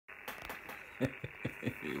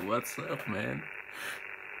What's up, man?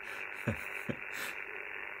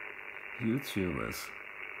 YouTubers,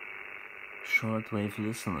 shortwave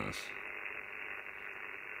listeners,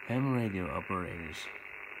 ham radio operators,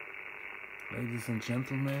 ladies and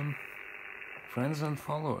gentlemen, friends and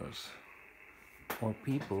followers, or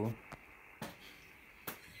people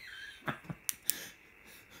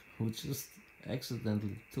who just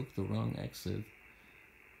accidentally took the wrong exit.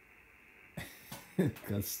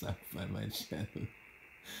 Got stuck by my channel.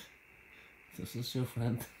 This is your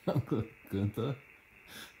friend Uncle Günther,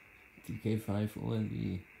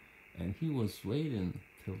 TK5OLE, and he was waiting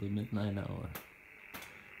till the midnight hour.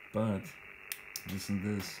 But listen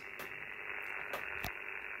this.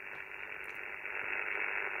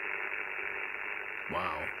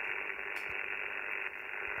 Wow.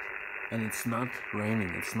 And it's not raining.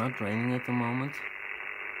 It's not raining at the moment.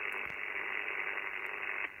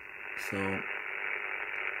 So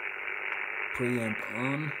preamp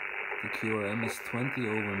on. The QRM is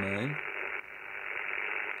 20/9.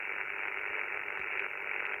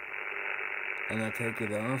 And I take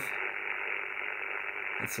it off.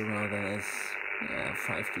 It's around an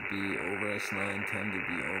 5 dB over S9, 10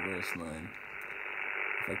 dB over S9.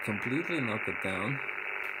 If I completely knock it down,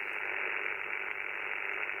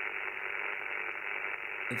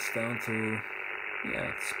 it's down to,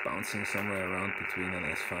 it's bouncing somewhere around between an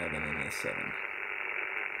S5 and an S7.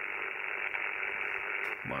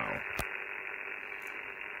 Wow.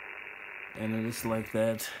 And it is like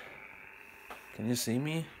that. Can you see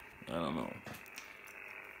me? I don't know.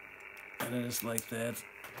 And it is like that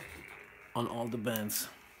on all the bands.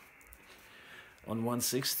 On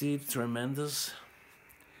 160, tremendous.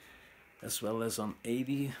 As well as on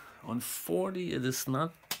 80. On 40, it is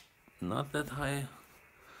not that high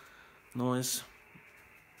noise.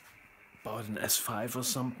 About an S5 or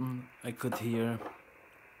something. I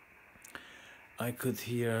could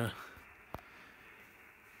hear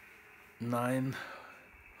 9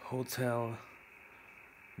 Hotel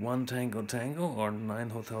 1 Tango Tango or 9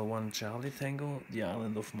 Hotel 1 Charlie Tango, the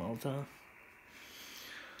island of Malta.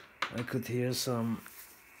 I could hear some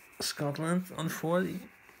Scotland on 40.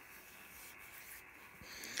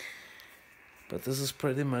 But this is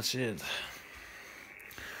pretty much it.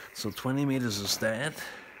 So 20 meters is that.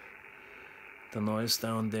 The noise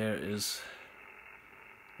down there is,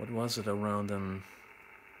 what was it, around an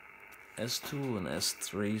S2 and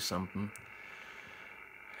S3 something.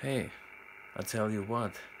 Hey, I tell you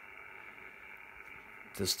what,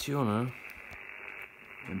 this tuner,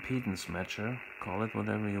 impedance matcher, call it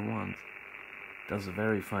whatever you want, does a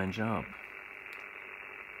very fine job.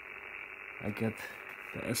 I get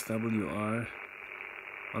the SWR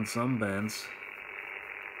on some bands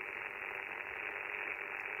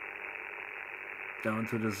down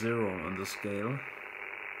to the 0 on the scale.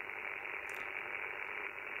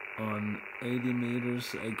 On 80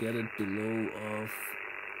 meters I get it below of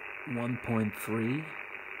 1.3.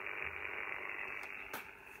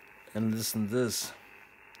 And listen this.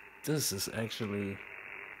 This is actually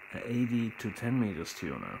an 80 to 10 meters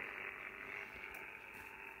tuner.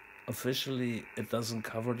 Officially it doesn't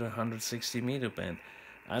cover the 160 meter band.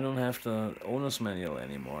 I don't have the owner's manual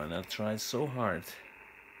anymore, and I tried so hard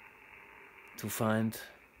to find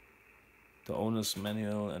the owner's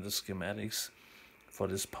manual and the schematics for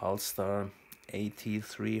this Pulsar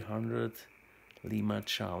AT300 Lima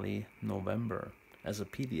Charlie November as a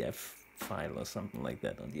PDF file or something like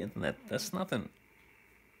that on the internet. That's nothing.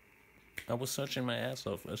 I was searching my ass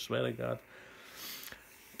off, I swear to God.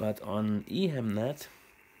 But on eHamNet,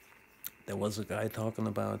 there was a guy talking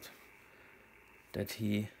about that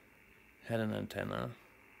he had an antenna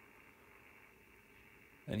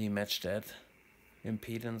and he matched that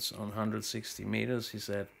impedance on 160 meters. He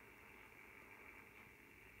said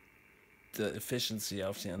the efficiency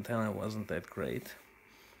of the antenna wasn't that great,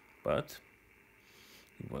 but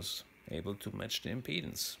he was able to match the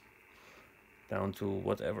impedance down to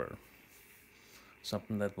whatever,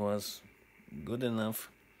 something that was good enough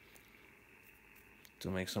to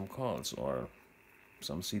make some calls or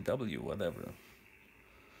some CW, whatever.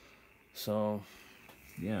 So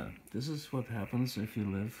yeah, this is what happens if you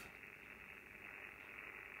live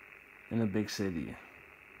in a big city,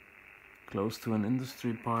 close to an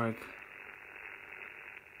industry park.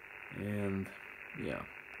 And yeah,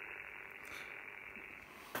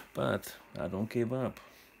 but I don't give up.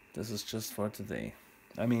 This is just for today.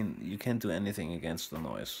 I mean, you can't do anything against the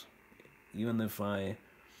noise. Even if I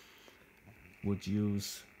would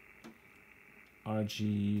use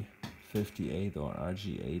RG58 or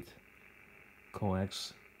RG8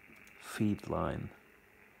 coax feed line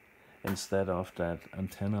instead of that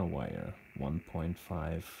antenna wire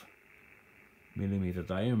 1.5 millimeter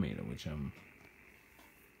diameter, which I'm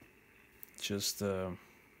just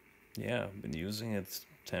yeah, been using it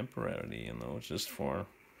temporarily, you know, just for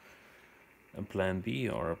a plan B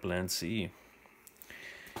or a plan C.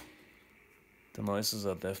 The noises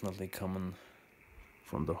are definitely coming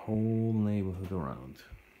from the whole neighborhood around.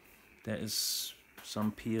 There is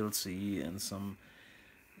some PLC and some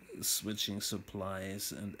switching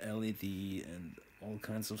supplies and LED and all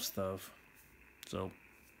kinds of stuff. So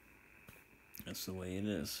that's the way it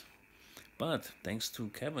is. But thanks to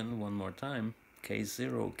Kevin one more time,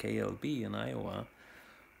 K0KLB in Iowa,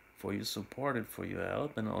 for your support, for your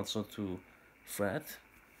help, and also to Fred,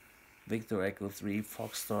 Victor Echo 3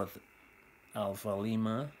 Foxtrot Alpha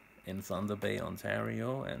Lima in Thunder Bay,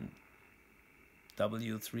 Ontario, and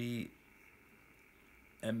W3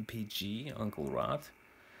 MPG, Uncle Rod,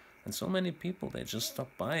 and so many people. They just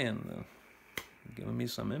stopped by and giving me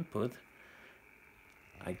some input.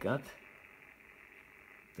 I got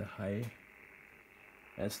the high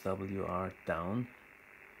SWR down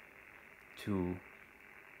to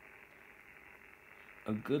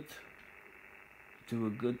a good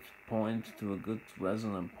point, to a good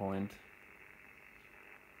resonant point,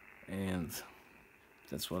 and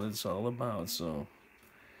that's what it's all about. So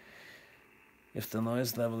if the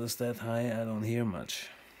noise level is that high, I don't hear much.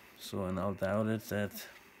 So, and I'll doubt it that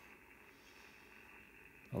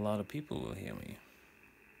a lot of people will hear me.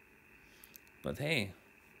 But hey,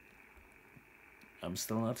 I'm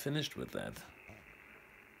still not finished with that.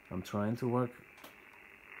 I'm trying to work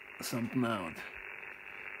something out.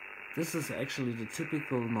 This is actually the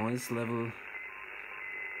typical noise level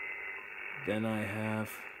that I have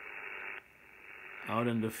out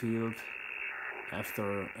in the field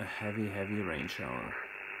after a heavy rain shower.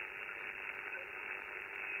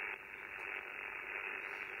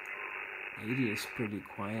 '80 is pretty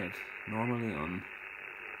quiet. Normally on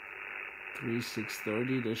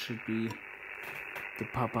 3630 there should be the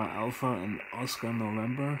Papa Alpha and Oscar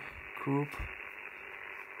November group.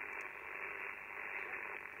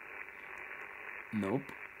 Nope,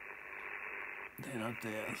 they're not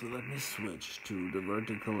there. So let me switch to the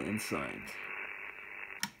vertical inside.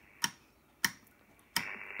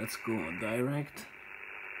 Let's go on direct.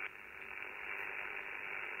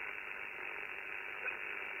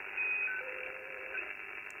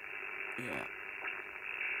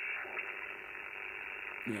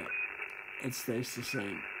 Yeah, it stays the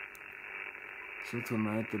same. So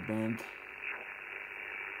tonight the band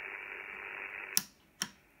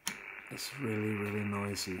is really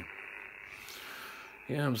noisy.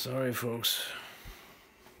 Yeah, I'm sorry folks.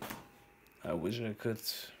 I wish I could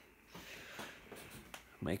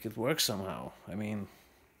make it work somehow. I mean,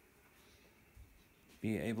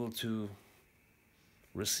 be able to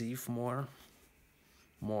receive more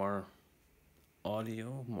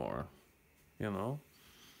audio, more, you know,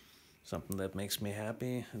 something that makes me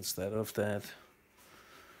happy instead of that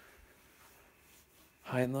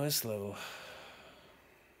high noise level.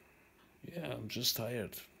 Yeah, I'm just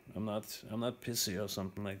tired. I'm not pissy or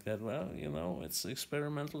something like that. Well, you know, it's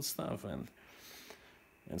experimental stuff, and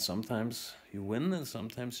sometimes you win and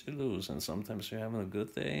sometimes you lose, and sometimes you're having a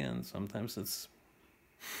good day and sometimes it's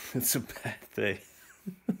it's a bad day.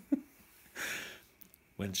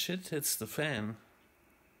 When shit hits the fan,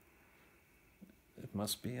 it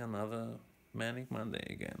must be another manic Monday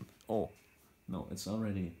again. Oh, no, it's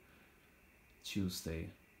already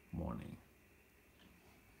Tuesday morning.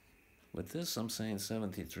 With this, I'm saying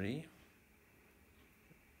 73.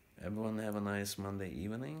 Everyone have a nice Monday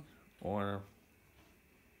evening, or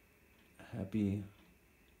a happy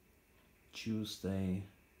Tuesday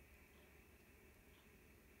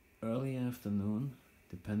early afternoon,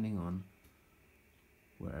 depending on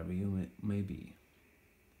wherever you may be.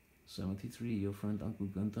 73, your friend Uncle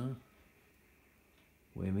Gunther,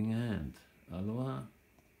 waving a hand. Aloha.